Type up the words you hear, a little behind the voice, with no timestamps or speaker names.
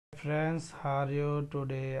Friends, how are you?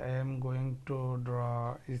 Today I am going to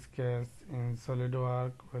draw sketch in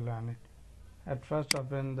SolidWorks. We'll learn it. At first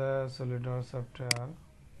open the SolidWorks software,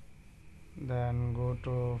 then go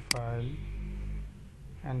to File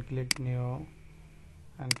and click New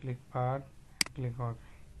and click Part and click OK.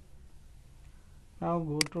 Now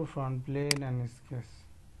go to front plane and sketch.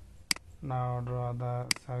 Now draw the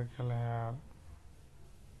circle here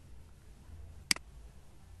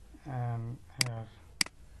and here.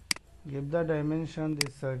 Give the dimension,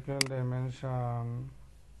 this circle dimension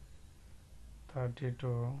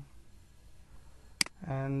 32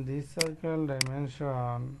 and this circle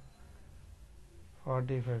dimension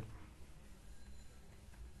 45.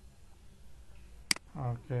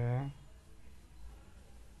 Okay.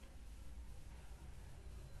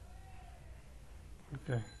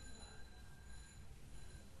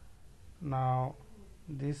 Now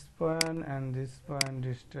this point and this point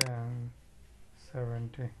distance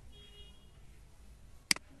 70.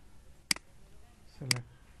 Select.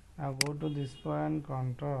 Now go to this point,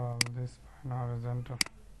 control this point horizontal.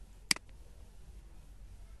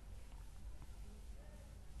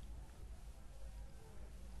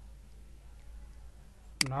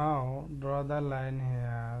 Now draw the line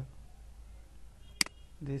here,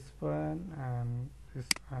 this point and this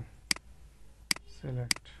point.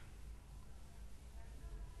 Select.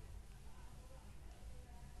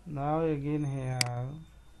 Now again here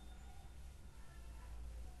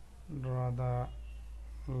draw the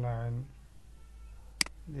line,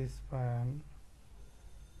 this point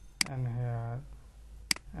and here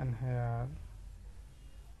and here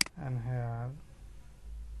and here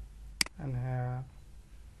and here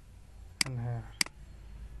and here.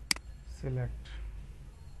 Select.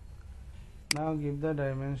 Now give the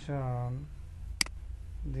dimension,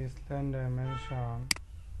 this line dimension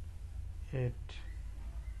 8.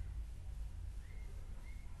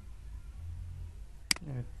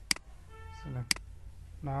 Select.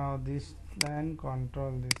 Now this line,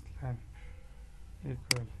 control this line,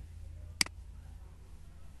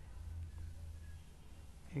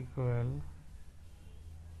 equal.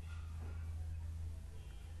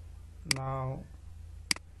 Now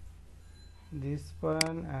this point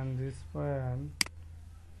and this point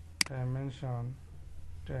dimension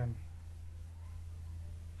 10.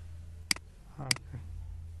 Okay.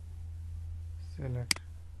 Select.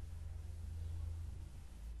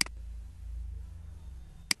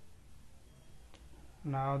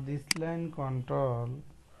 Now this line, control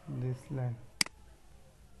this line,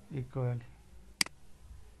 equal.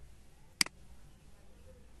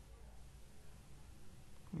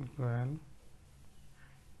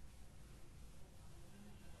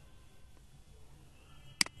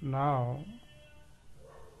 Now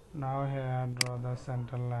here draw the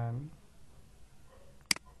center line.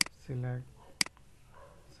 Select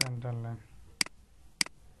center line.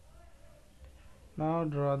 Now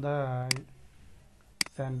draw the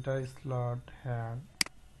center slot here.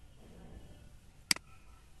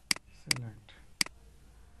 Select.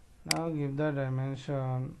 Now give the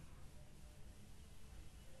dimension,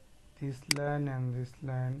 this line and this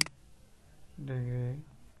line degree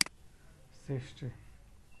 60.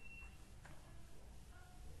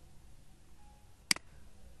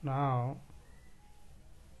 Now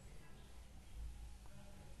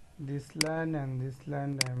this line and this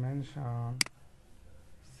line dimension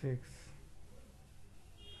 6.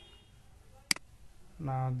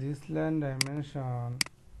 Now this line dimension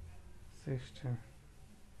 16.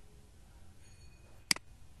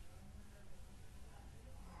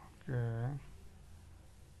 Okay.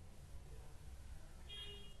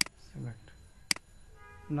 Select.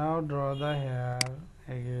 Now draw the hair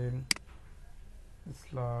again,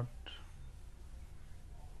 slot.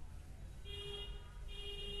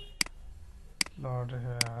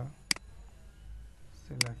 Here.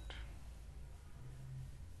 Select.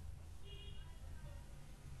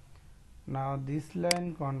 Now this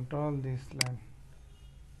line, control this line,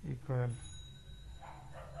 equal.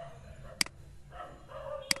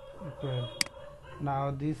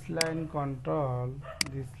 Now this line, control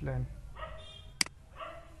this line.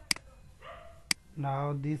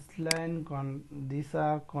 Now this line, these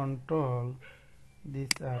are control,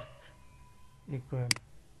 these are equal.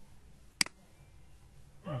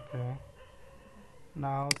 Okay.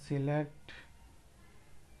 Now select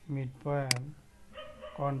midpoint,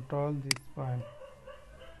 control this point,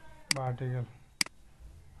 vertical.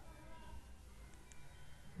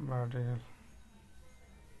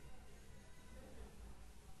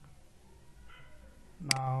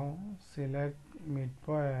 Now select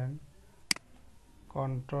midpoint,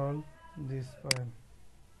 control this point,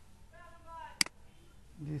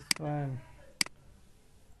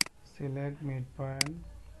 select midpoint,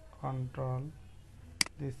 control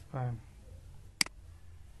this point.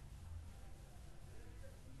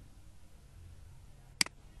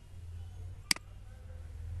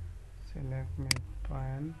 Select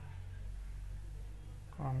midpoint,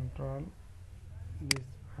 control this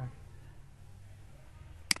point.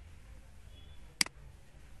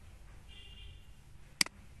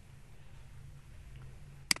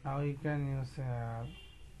 Now you can use a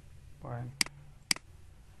point.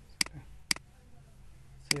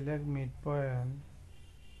 Select midpoint,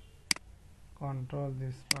 control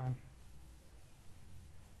this point.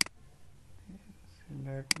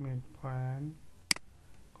 Select midpoint,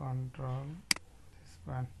 control this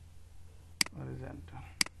point, horizontal.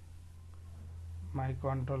 My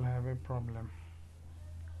control have a problem.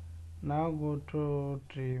 Now go to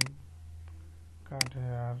trim, cut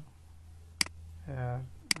here, here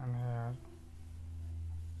and here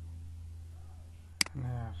and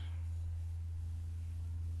here.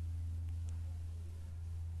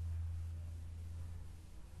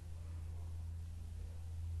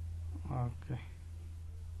 Okay.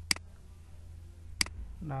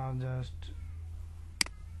 Now just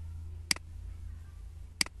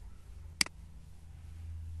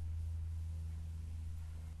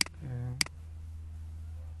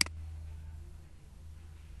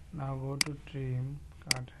now go to trim,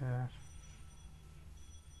 cut here.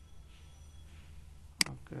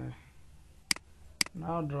 Okay.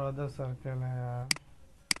 Now draw the circle here.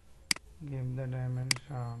 Give the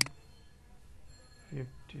dimension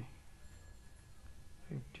 50.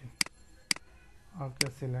 Okay,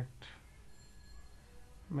 select.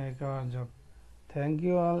 Make our job. Thank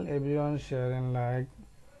you all everyone, share and like.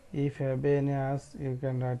 If you have any ask, you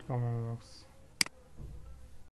can write comment box.